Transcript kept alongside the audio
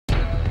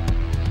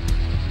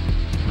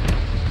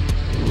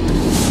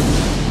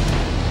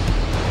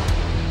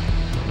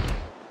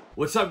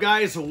What's up,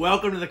 guys?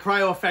 Welcome to the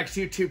CryoFX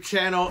YouTube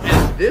channel.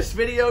 And this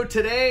video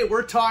today,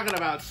 we're talking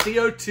about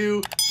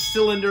CO2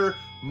 cylinder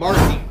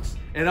markings.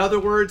 In other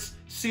words,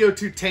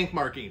 CO2 tank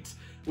markings.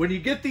 When you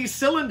get these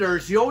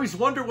cylinders, you always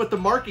wonder what the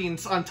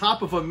markings on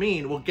top of them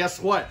mean. Well, guess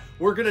what?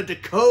 We're gonna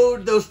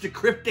decode those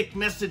decryptic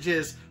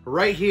messages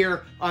right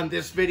here on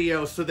this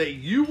video so that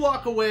you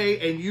walk away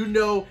and you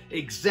know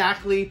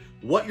exactly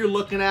what you're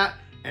looking at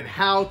and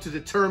how to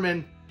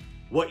determine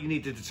what you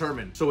need to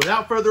determine. So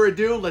without further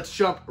ado, let's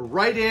jump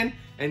right in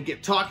and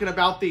get talking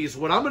about these.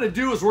 What I'm gonna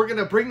do is we're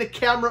gonna bring the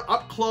camera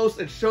up close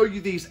and show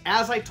you these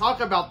as I talk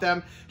about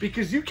them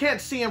because you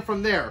can't see them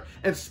from there.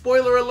 And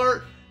spoiler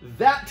alert,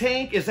 that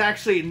tank is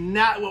actually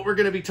not what we're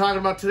gonna be talking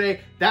about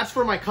today. That's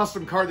for my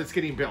custom car that's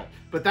getting built.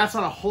 But that's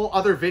on a whole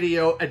other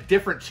video, a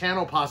different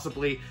channel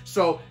possibly.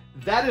 So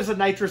that is a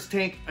nitrous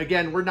tank.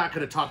 Again, we're not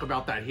gonna talk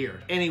about that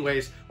here.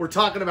 Anyways, we're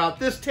talking about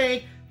this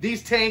tank,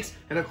 these tanks,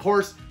 and of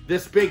course,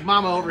 this big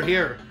mama over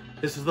here.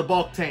 This is the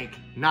bulk tank,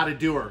 not a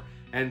Dewar.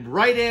 And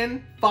right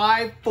in,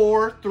 5,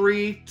 4,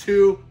 3,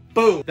 2,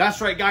 boom.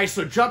 That's right, guys.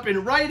 So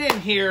jumping right in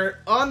here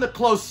on the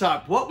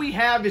close-up, what we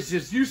have is,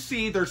 as you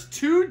see, there's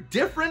two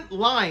different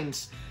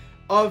lines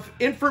of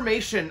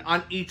information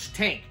on each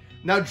tank.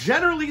 Now,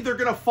 generally, they're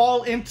gonna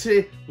fall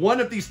into one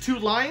of these two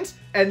lines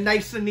and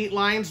nice and neat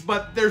lines,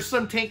 but there's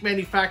some tank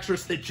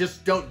manufacturers that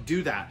just don't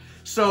do that.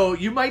 So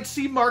you might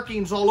see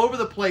markings all over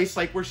the place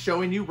like we're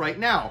showing you right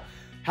now.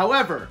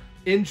 However,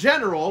 in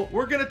general,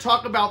 we're gonna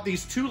talk about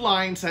these two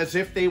lines as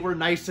if they were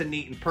nice and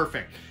neat and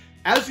perfect.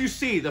 As you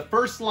see, the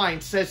first line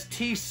says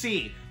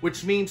TC,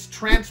 which means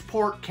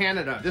Transport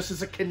Canada. This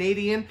is a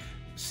Canadian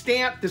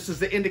stamp. This is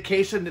the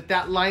indication that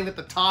that line at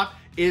the top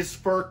is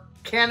for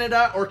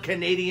Canada or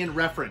Canadian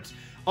reference.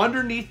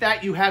 Underneath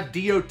that, you have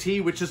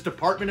DOT, which is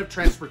Department of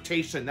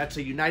Transportation. That's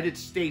a United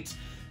States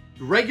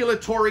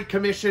regulatory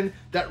commission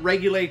that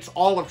regulates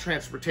all of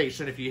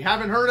transportation. If you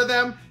haven't heard of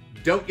them,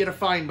 don't get a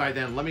fine by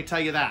them, let me tell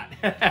you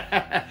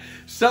that.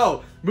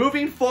 So,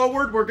 moving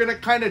forward, we're gonna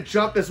kind of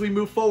jump as we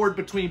move forward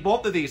between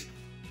both of these.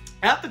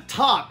 At the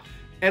top,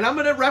 and I'm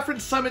gonna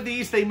reference some of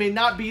these, they may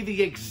not be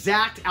the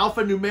exact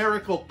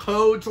alphanumerical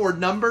codes or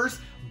numbers,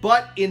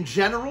 but in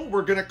general,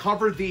 we're gonna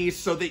cover these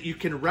so that you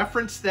can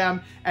reference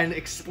them and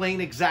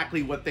explain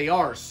exactly what they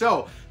are.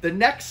 So the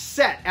next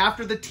set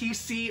after the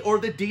TC or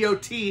the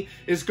DOT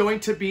is going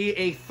to be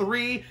a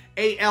 3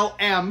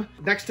 ALM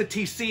next to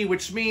TC,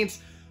 which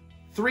means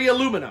 3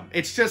 aluminum.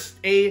 It's just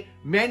a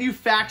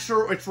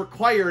manufacturer, it's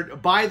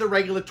required by the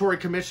regulatory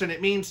commission. It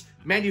means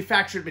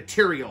manufactured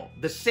material.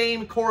 The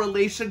same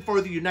correlation for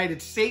the United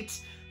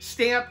States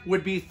stamp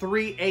would be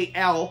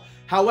 3AL.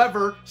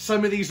 However,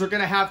 some of these are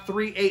gonna have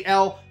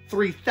 3AL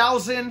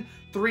 3000,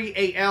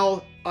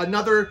 3AL,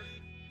 another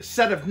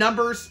set of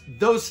numbers.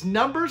 Those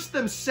numbers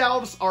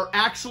themselves are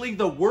actually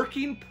the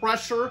working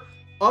pressure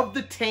of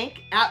the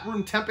tank at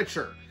room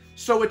temperature.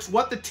 So it's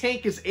what the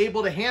tank is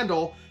able to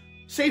handle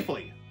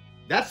safely.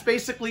 That's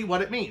basically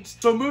what it means.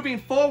 So moving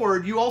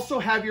forward, you also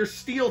have your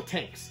steel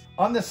tanks.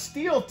 On the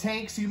steel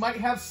tanks, you might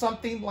have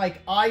something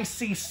like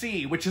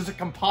ICC, which is a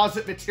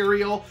composite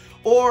material,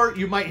 or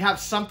you might have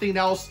something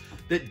else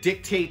that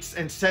dictates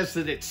and says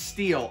that it's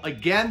steel.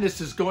 Again, this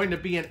is going to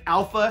be an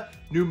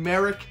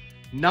alphanumeric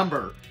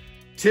number,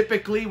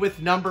 typically with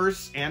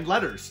numbers and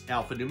letters,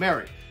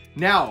 alphanumeric.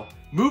 Now,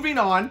 moving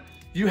on,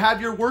 you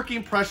have your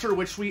working pressure,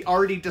 which we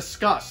already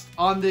discussed.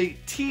 On the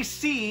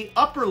TC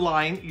upper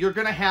line, you're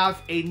gonna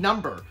have a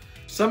number.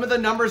 Some of the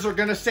numbers are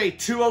gonna say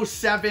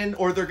 207,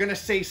 or they're gonna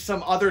say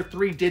some other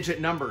 3-digit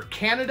number.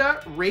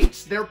 Canada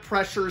rates their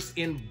pressures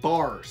in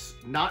bars,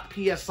 not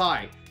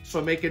PSI.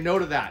 So make a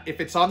note of that.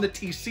 If it's on the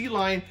TC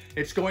line,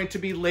 it's going to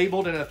be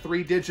labeled in a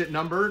 3-digit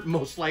number,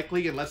 most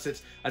likely, unless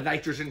it's a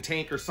nitrogen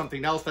tank or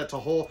something else. That's a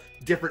whole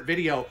different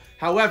video.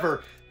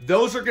 However,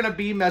 those are gonna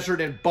be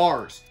measured in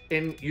bars.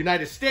 In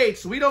United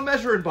States, we don't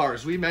measure in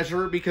bars. We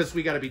measure because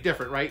we gotta be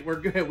different, right?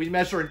 We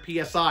measure in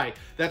PSI.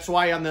 That's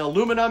why on the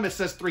aluminum, it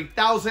says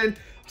 3000.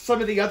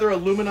 Some of the other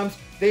aluminums,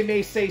 they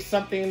may say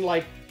something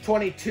like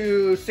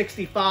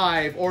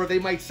 2265, or they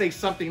might say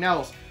something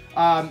else.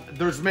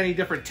 There's many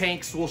different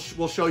tanks. We'll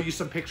show you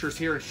some pictures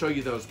here and show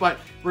you those. But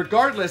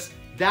regardless,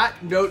 that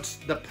notes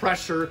the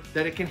pressure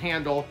that it can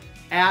handle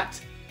at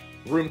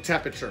room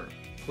temperature.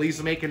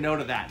 Please make a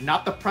note of that.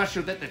 Not the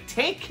pressure that the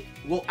tank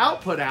will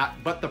output at,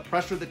 but the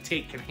pressure the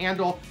tank can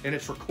handle, and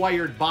it's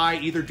required by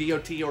either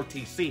DOT or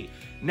TC.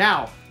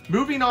 Now,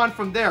 moving on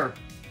from there,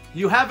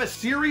 you have a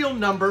serial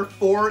number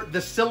for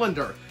the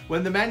cylinder.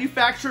 When the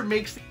manufacturer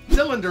makes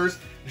cylinders,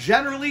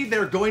 generally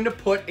they're going to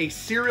put a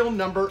serial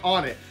number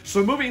on it.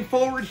 So moving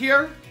forward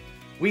here,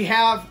 we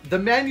have the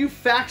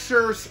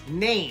manufacturer's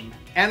name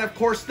and of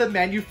course the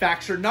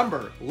manufacturer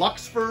number.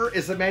 Luxfer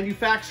is a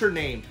manufacturer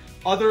name.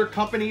 Other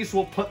companies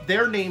will put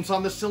their names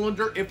on the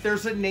cylinder if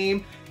there's a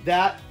name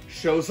that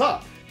shows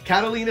up.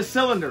 Catalina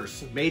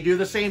cylinders may do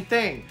the same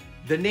thing.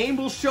 The name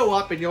will show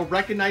up and you'll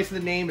recognize the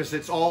name as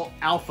it's all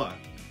alpha.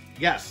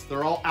 Yes,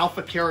 they're all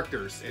alpha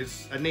characters,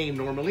 as a name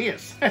normally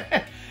is.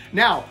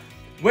 Now,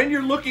 When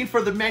you're looking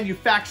for the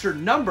manufacturer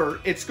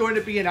number, it's going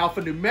to be an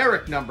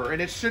alphanumeric number,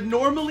 and it should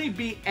normally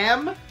be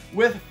M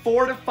with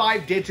 4 to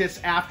 5 digits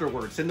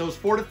afterwards. And those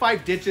 4 to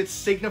 5 digits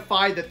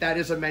signify that that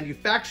is a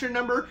manufacturer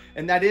number,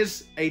 and that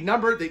is a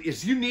number that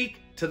is unique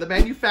to the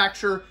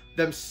manufacturer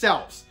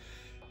themselves.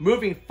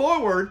 Moving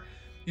forward,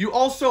 you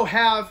also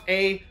have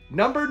a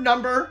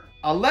number,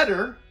 a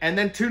letter, and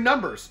then 2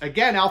 numbers.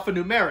 Again,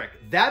 alphanumeric.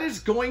 That is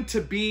going to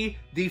be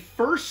the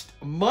first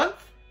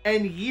month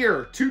and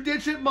year,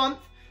 2-digit month,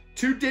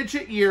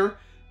 2-digit year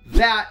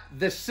that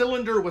the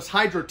cylinder was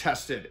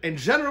hydro-tested. And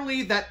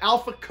generally that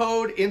alpha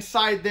code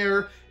inside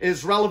there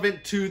is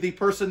relevant to the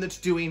person that's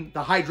doing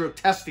the hydro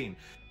testing.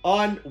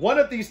 On one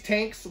of these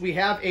tanks, we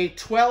have a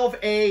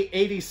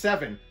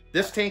 12A87.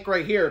 This tank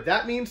right here,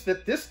 that means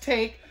that this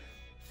tank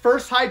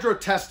first hydro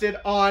tested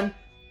on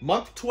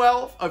month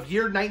 12 of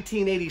year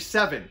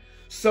 1987.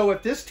 So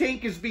if this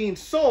tank is being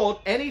sold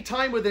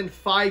anytime within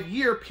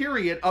 5-year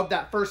period of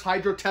that first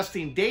hydro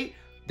testing date,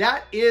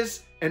 that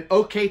is an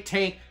okay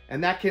tank,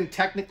 and that can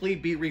technically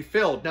be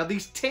refilled. Now,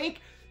 these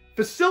tank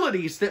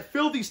facilities that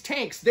fill these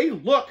tanks, they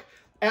look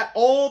at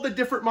all the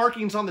different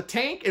markings on the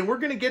tank, and we're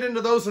going to get into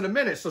those in a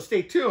minute, so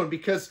stay tuned,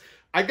 because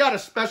I got a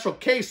special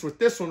case with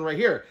this one right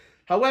here.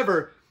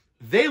 However,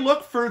 they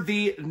look for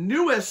the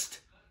newest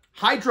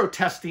hydro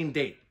testing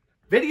date.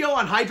 Video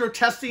on hydro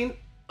testing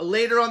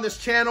later on this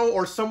channel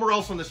or somewhere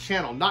else on this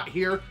channel. Not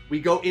here.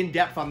 We go in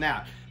depth on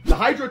that. The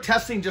hydro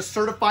testing just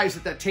certifies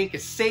that that tank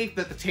is safe,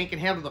 that the tank can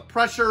handle the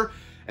pressure,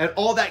 and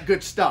all that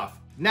good stuff.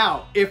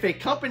 Now, if a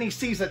company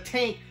sees a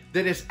tank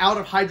that is out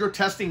of hydro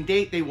testing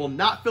date, they will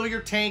not fill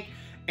your tank,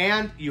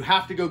 and you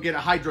have to go get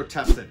it hydro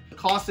tested. The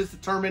cost is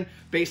determined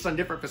based on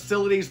different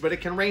facilities, but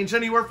it can range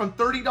anywhere from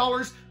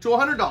 $30 to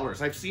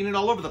 $100. I've seen it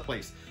all over the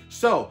place.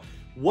 So,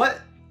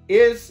 what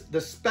is the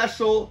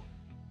special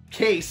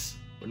case,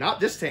 well,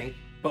 not this tank,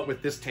 but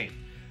with this tank?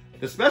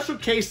 The special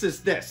case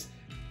is this.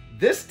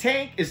 This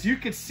tank, as you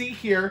can see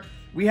here,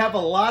 we have a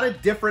lot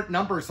of different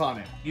numbers on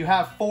it. You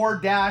have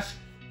 4-57,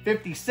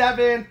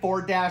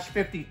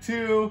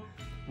 4-52,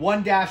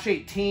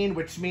 1-18,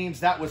 which means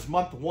that was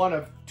month 1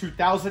 of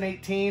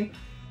 2018,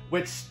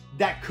 which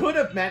that could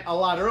have meant a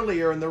lot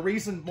earlier. And the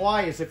reason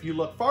why is if you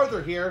look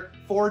farther here,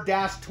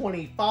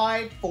 4-25,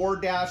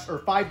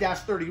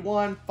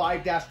 5-31,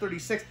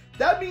 5-36.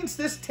 That means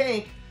this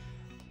tank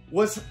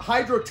was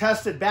hydro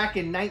tested back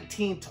in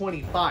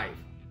 1925.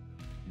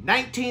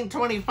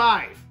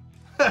 1925.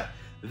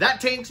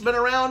 That tank's been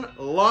around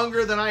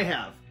longer than I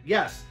have.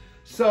 Yes.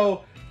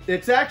 So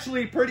it's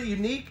actually pretty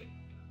unique.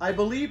 I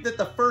believe that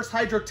the first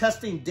hydro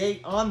testing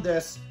date on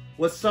this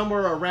was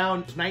somewhere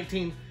around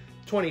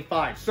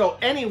 1925. So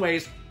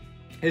anyways,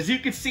 as you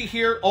can see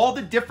here, all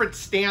the different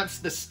stance,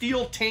 the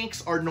steel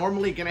tanks are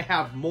normally going to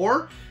have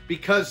more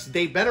because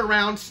they've been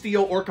around,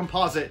 steel or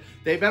composite.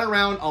 They've been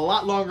around a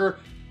lot longer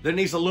than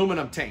these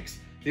aluminum tanks.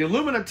 The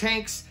aluminum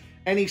tanks,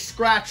 any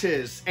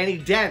scratches, any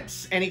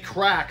dents, any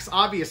cracks,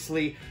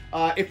 obviously,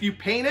 if you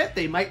paint it,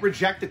 they might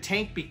reject the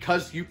tank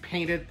because you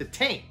painted the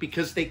tank,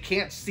 because they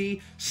can't see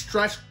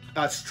stretch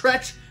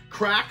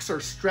cracks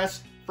or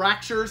stress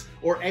fractures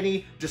or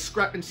any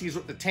discrepancies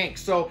with the tank.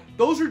 So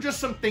those are just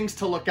some things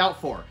to look out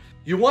for.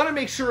 You want to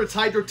make sure it's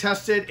hydro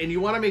tested, and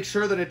you want to make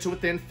sure that it's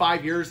within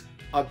 5 years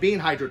of being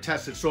hydro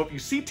tested. So if you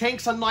see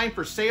tanks online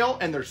for sale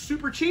and they're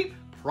super cheap,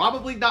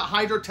 probably not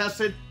hydro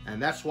tested,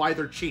 and that's why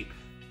they're cheap.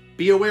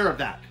 Be aware of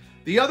that.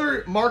 The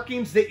other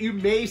markings that you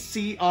may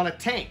see on a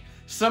tank,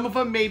 some of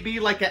them may be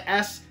like a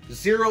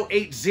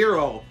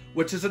S080,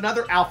 which is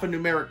another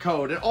alphanumeric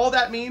code. And all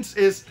that means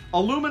is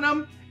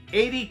aluminum,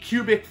 80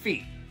 cubic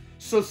feet.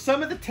 So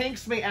some of the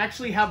tanks may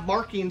actually have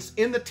markings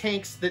in the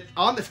tanks that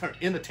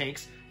in the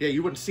tanks. Yeah,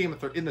 you wouldn't see them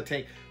if they're in the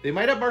tank. They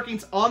might have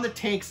markings on the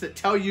tanks that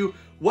tell you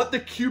what the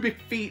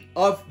cubic feet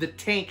of the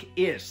tank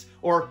is,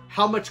 or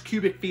how much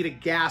cubic feet of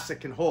gas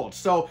it can hold.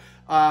 So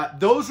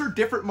those are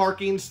different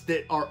markings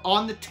that are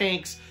on the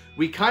tanks.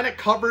 We kind of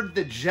covered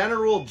the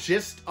general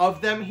gist of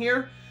them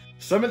here.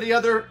 Some of the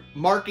other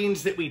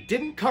markings that we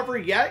didn't cover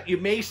yet, you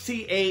may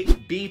see a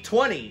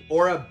B20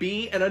 or a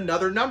B and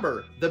another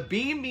number. The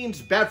B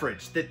means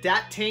beverage,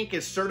 that tank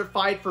is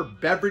certified for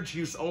beverage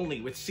use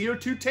only. With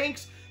CO2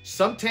 tanks,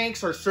 some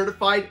tanks are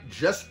certified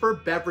just for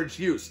beverage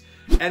use.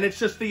 And it's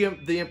just the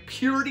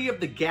impurity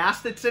of the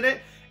gas that's in it.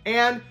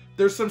 And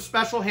there's some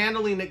special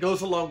handling that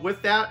goes along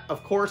with that,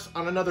 of course,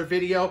 on another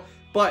video.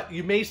 But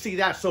you may see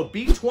that. So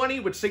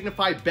B20 would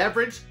signify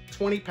beverage,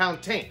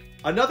 20-pound tank.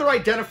 Another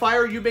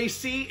identifier you may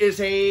see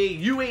is a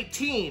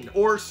U18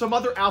 or some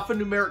other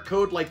alphanumeric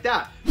code like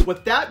that.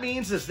 What that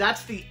means is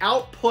that's the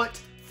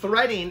output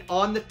threading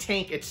on the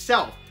tank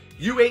itself.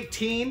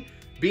 U18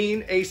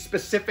 being a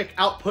specific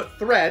output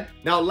thread.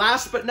 Now,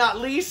 last but not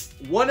least,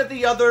 one of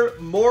the other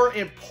more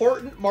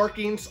important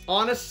markings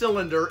on a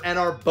cylinder, and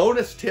our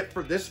bonus tip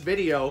for this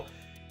video,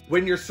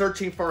 when you're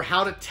searching for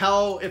how to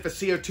tell if a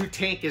CO2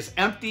 tank is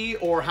empty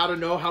or how to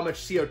know how much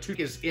CO2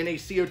 is in a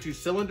CO2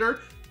 cylinder,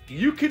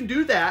 you can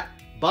do that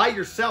by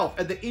yourself.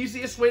 And the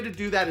easiest way to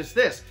do that is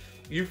this.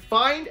 You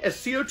find a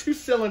CO2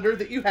 cylinder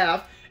that you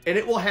have, and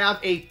it will have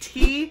a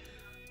T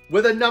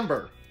with a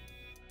number,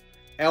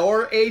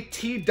 or a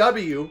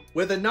TW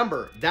with a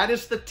number. That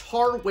is the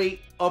tar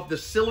weight of the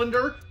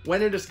cylinder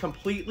when it is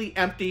completely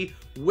empty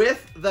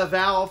with the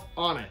valve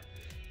on it.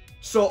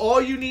 So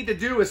all you need to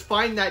do is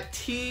find that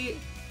T,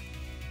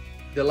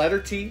 the letter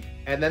T,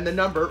 and then the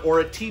number, or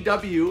a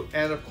TW,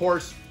 and of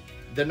course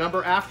the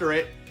number after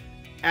it,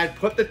 and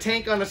put the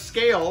tank on a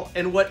scale,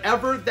 and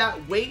whatever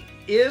that weight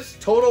is,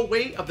 total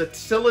weight of the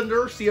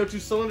cylinder, CO2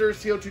 cylinder,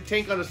 CO2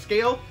 tank on a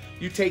scale,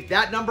 you take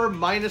that number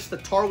minus the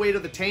tar weight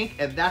of the tank,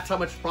 and that's how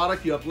much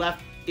product you have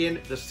left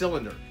in the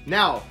cylinder.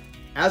 Now,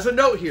 as a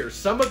note here,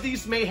 some of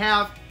these may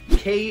have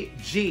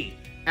kg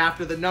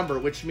after the number,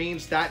 which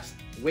means that's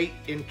weight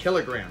in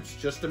kilograms.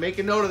 Just to make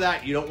a note of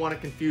that, you don't want to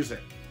confuse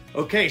it.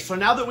 Okay, so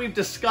now that we've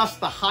discussed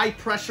the high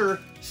pressure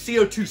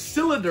CO2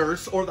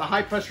 cylinders or the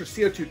high pressure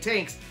CO2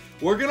 tanks,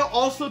 we're gonna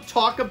also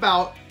talk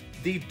about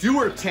the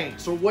Dewar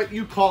tanks, or what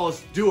you call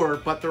as Dewar,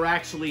 but they're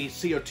actually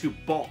CO2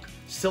 bulk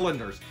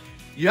cylinders.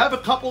 You have a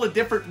couple of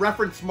different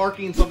reference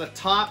markings on the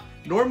top.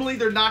 Normally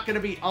they're not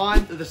gonna be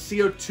on the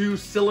CO2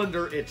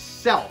 cylinder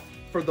itself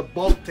for the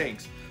bulk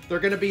tanks. They're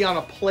gonna be on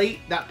a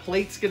plate. That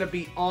plate's gonna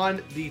be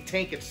on the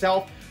tank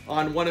itself,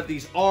 on one of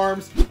these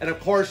arms. And of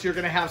course, you're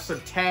gonna have some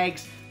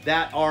tags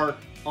that are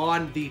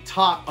on the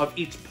top of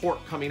each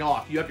port coming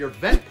off. You have your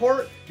vent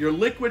port, your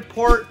liquid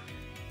port,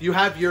 you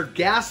have your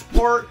gas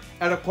port,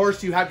 and of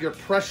course you have your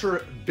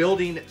pressure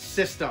building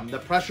system. The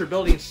pressure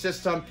building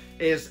system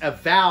is a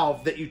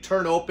valve that you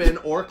turn open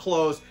or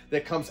close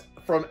that comes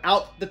from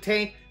out the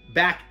tank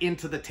back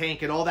into the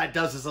tank, and all that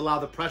does is allow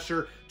the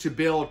pressure to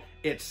build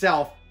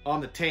itself on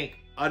the tank.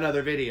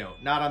 Another video,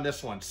 not on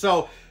this one.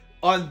 So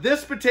on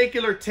this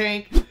particular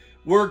tank,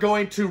 we're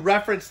going to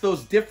reference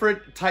those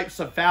different types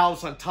of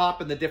valves on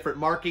top and the different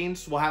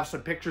markings. We'll have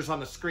some pictures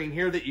on the screen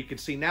here that you can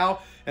see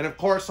now. And of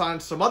course, on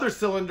some other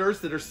cylinders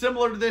that are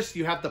similar to this,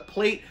 you have the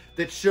plate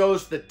that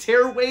shows the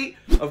tare weight,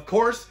 of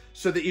course,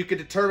 so that you can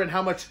determine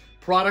how much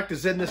product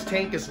is in this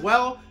tank as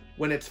well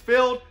when it's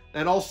filled,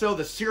 and also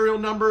the serial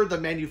number, the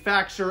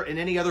manufacturer, and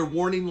any other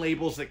warning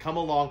labels that come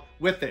along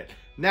with it.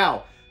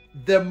 Now,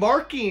 the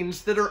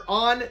markings that are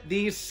on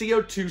these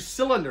CO2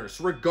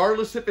 cylinders,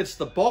 regardless if it's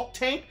the bulk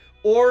tank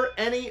or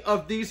any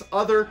of these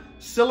other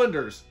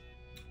cylinders.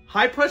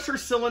 High pressure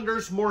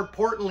cylinders, more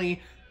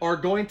importantly, are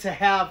going to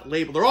have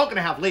labels. They're all going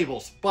to have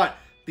labels, but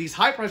these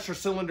high pressure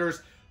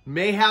cylinders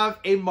may have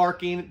a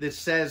marking that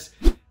says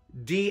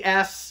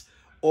DS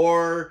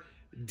or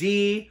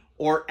D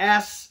or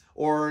S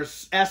or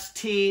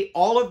ST.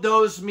 All of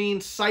those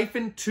mean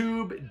siphon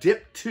tube,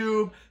 dip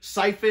tube,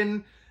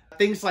 siphon,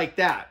 things like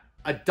that.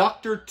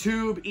 Eductor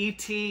tube,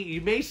 ET,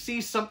 you may see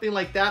something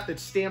like that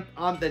that's stamped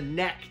on the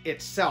neck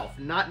itself,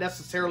 not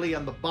necessarily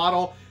on the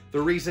bottle.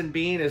 The reason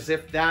being is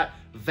if that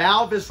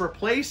valve is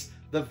replaced,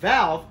 the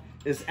valve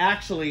is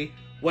actually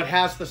what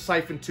has the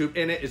siphon tube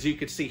in it, as you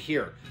can see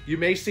here. You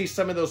may see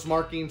some of those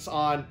markings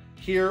on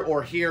here,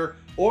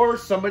 or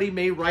somebody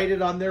may write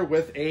it on there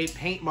with a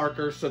paint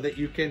marker so that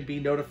you can be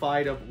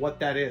notified of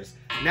what that is.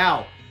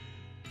 Now,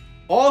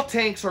 all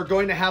tanks are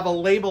going to have a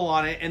label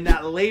on it, and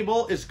that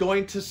label is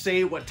going to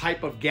say what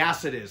type of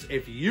gas it is.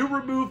 If you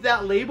remove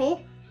that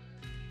label,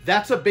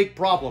 that's a big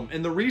problem.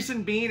 And the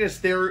reason being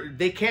is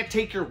they can't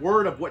take your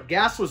word of what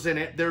gas was in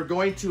it. They're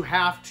going to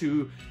have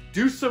to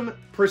do some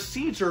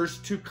procedures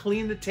to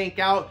clean the tank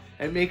out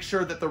and make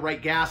sure that the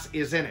right gas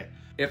is in it.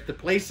 If the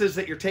places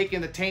that you're taking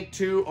the tank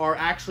to are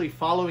actually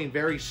following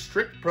very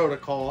strict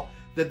protocol,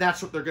 then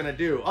that's what they're gonna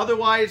do.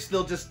 Otherwise,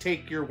 they'll just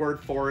take your word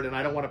for it, and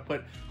I don't wanna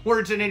put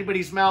words in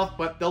anybody's mouth,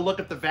 but they'll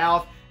look at the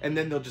valve and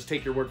then they'll just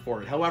take your word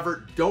for it.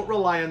 However, don't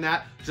rely on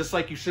that, just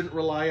like you shouldn't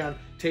rely on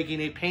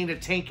taking a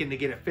painted tank in to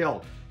get it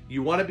filled.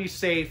 You wanna be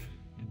safe,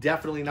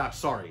 definitely not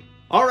sorry.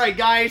 All right,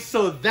 guys,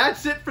 so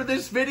that's it for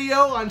this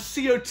video on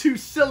CO2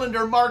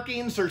 cylinder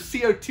markings or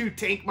CO2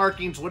 tank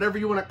markings, whatever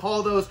you want to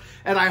call those.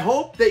 And I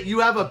hope that you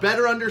have a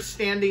better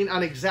understanding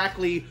on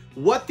exactly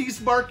what these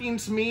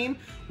markings mean,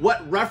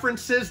 what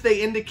references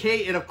they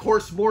indicate, and of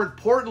course, more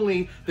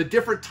importantly, the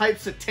different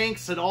types of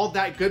tanks and all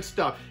that good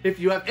stuff. If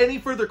you have any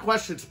further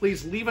questions,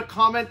 please leave a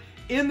comment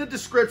in the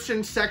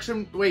description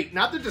section. Wait,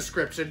 not the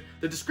description.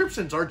 The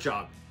description's our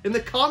job. In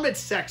the comments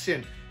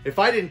section. If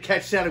I didn't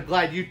catch that, I'm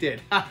glad you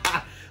did.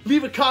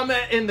 Leave a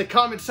comment in the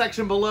comment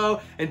section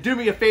below, and do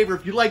me a favor,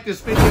 if you like this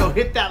video,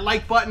 hit that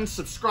like button,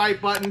 subscribe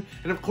button,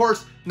 and of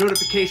course,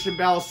 notification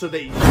bell so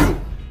that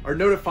you are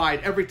notified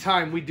every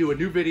time we do a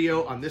new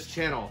video on this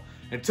channel.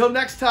 Until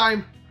next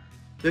time,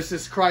 this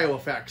is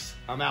CryoFX.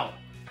 I'm out.